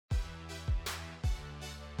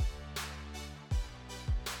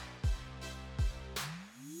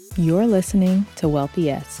You're listening to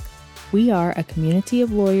Wealthy-esque. We are a community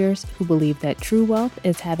of lawyers who believe that true wealth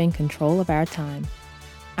is having control of our time.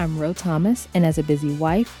 I'm Ro Thomas, and as a busy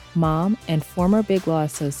wife, mom, and former Big Law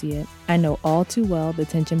associate, I know all too well the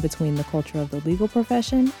tension between the culture of the legal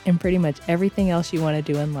profession and pretty much everything else you want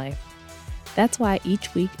to do in life. That's why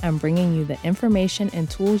each week I'm bringing you the information and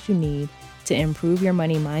tools you need to improve your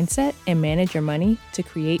money mindset and manage your money to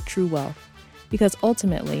create true wealth. Because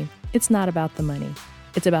ultimately, it's not about the money.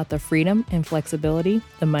 It's about the freedom and flexibility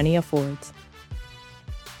the money affords.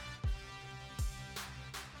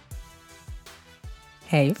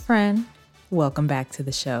 Hey friend, welcome back to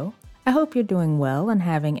the show. I hope you're doing well and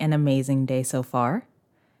having an amazing day so far.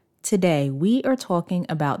 Today, we are talking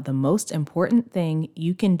about the most important thing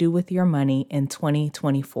you can do with your money in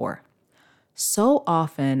 2024. So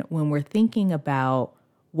often when we're thinking about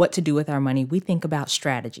what to do with our money, we think about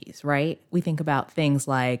strategies, right? We think about things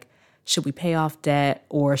like, should we pay off debt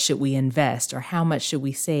or should we invest or how much should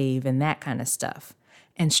we save and that kind of stuff.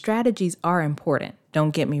 And strategies are important, don't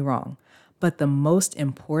get me wrong. But the most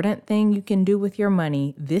important thing you can do with your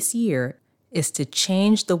money this year is to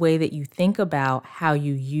change the way that you think about how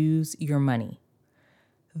you use your money.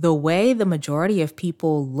 The way the majority of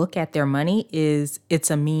people look at their money is it's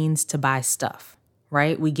a means to buy stuff,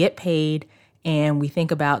 right? We get paid and we think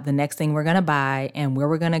about the next thing we're going to buy and where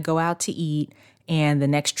we're going to go out to eat and the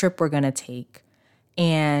next trip we're going to take.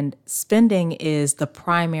 And spending is the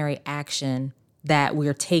primary action that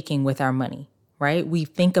we're taking with our money, right? We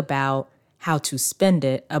think about how to spend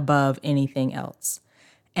it above anything else.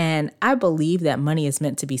 And I believe that money is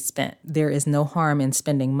meant to be spent. There is no harm in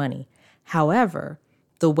spending money. However,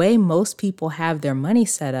 the way most people have their money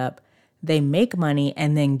set up, they make money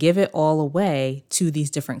and then give it all away to these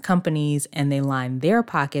different companies and they line their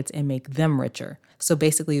pockets and make them richer. So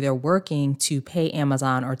basically they're working to pay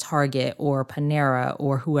Amazon or Target or Panera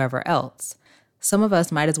or whoever else. Some of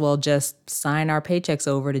us might as well just sign our paychecks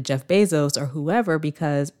over to Jeff Bezos or whoever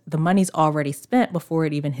because the money's already spent before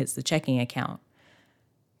it even hits the checking account.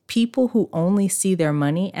 People who only see their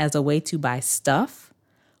money as a way to buy stuff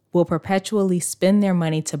will perpetually spend their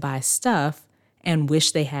money to buy stuff and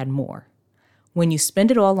wish they had more. When you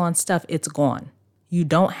spend it all on stuff, it's gone. You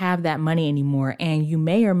don't have that money anymore, and you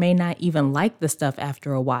may or may not even like the stuff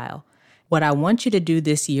after a while. What I want you to do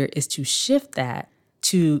this year is to shift that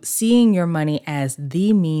to seeing your money as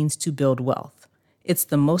the means to build wealth. It's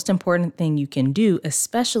the most important thing you can do,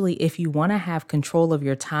 especially if you want to have control of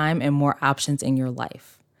your time and more options in your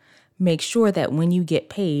life. Make sure that when you get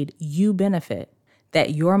paid, you benefit,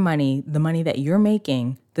 that your money, the money that you're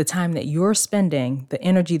making, the time that you're spending, the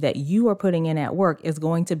energy that you are putting in at work is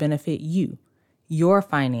going to benefit you, your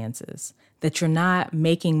finances, that you're not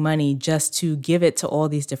making money just to give it to all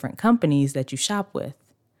these different companies that you shop with.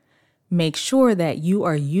 Make sure that you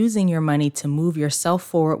are using your money to move yourself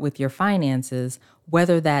forward with your finances,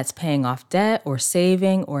 whether that's paying off debt or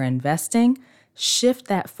saving or investing. Shift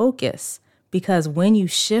that focus, because when you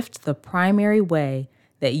shift the primary way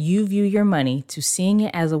that you view your money to seeing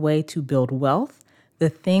it as a way to build wealth, the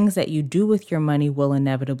things that you do with your money will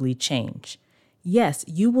inevitably change. Yes,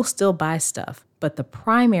 you will still buy stuff, but the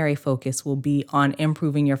primary focus will be on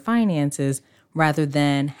improving your finances rather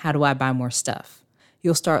than how do I buy more stuff.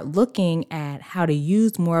 You'll start looking at how to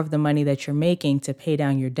use more of the money that you're making to pay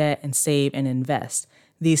down your debt and save and invest.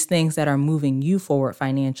 These things that are moving you forward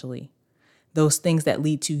financially. Those things that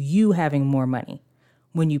lead to you having more money.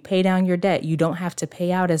 When you pay down your debt, you don't have to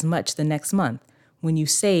pay out as much the next month. When you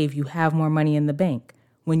save, you have more money in the bank.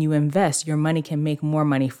 When you invest, your money can make more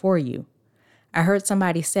money for you. I heard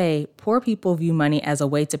somebody say, poor people view money as a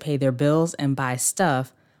way to pay their bills and buy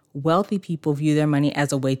stuff. Wealthy people view their money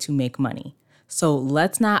as a way to make money. So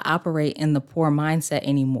let's not operate in the poor mindset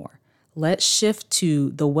anymore. Let's shift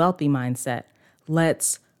to the wealthy mindset.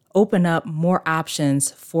 Let's open up more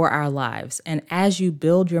options for our lives. And as you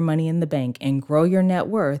build your money in the bank and grow your net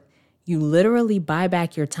worth, you literally buy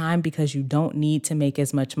back your time because you don't need to make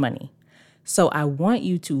as much money. So I want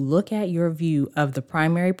you to look at your view of the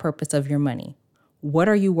primary purpose of your money. What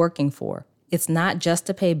are you working for? It's not just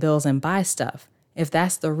to pay bills and buy stuff. If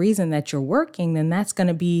that's the reason that you're working, then that's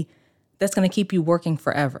going to keep you working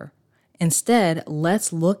forever. Instead,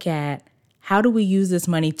 let's look at how do we use this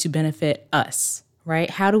money to benefit us,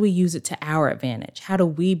 right? How do we use it to our advantage? How do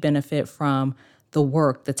we benefit from the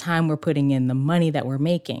work, the time we're putting in, the money that we're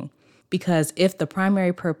making? Because if the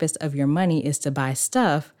primary purpose of your money is to buy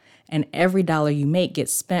stuff and every dollar you make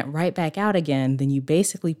gets spent right back out again, then you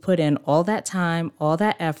basically put in all that time, all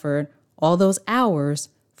that effort, all those hours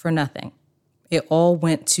for nothing. It all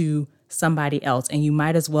went to somebody else, and you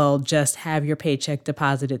might as well just have your paycheck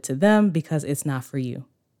deposited to them because it's not for you.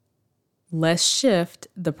 Let's shift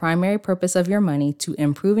the primary purpose of your money to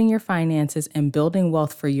improving your finances and building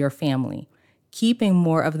wealth for your family, keeping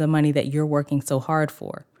more of the money that you're working so hard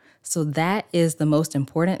for. So that is the most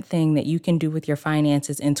important thing that you can do with your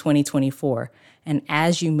finances in 2024. And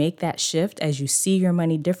as you make that shift, as you see your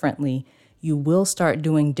money differently, you will start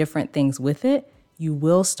doing different things with it. You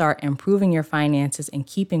will start improving your finances and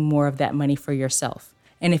keeping more of that money for yourself.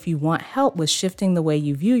 And if you want help with shifting the way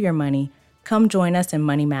you view your money, come join us in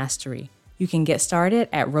Money Mastery. You can get started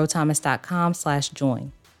at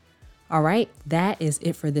rothomas.com/join. All right, that is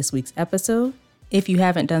it for this week's episode. If you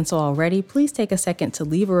haven't done so already, please take a second to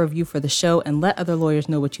leave a review for the show and let other lawyers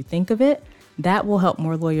know what you think of it. That will help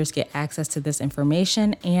more lawyers get access to this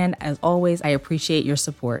information. And as always, I appreciate your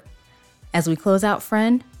support. As we close out,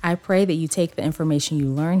 friend, I pray that you take the information you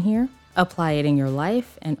learn here, apply it in your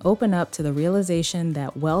life, and open up to the realization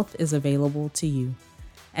that wealth is available to you.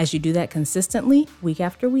 As you do that consistently, week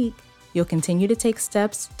after week, you'll continue to take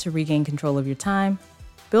steps to regain control of your time,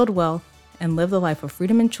 build wealth, and live the life of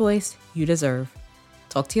freedom and choice you deserve.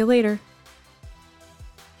 Talk to you later.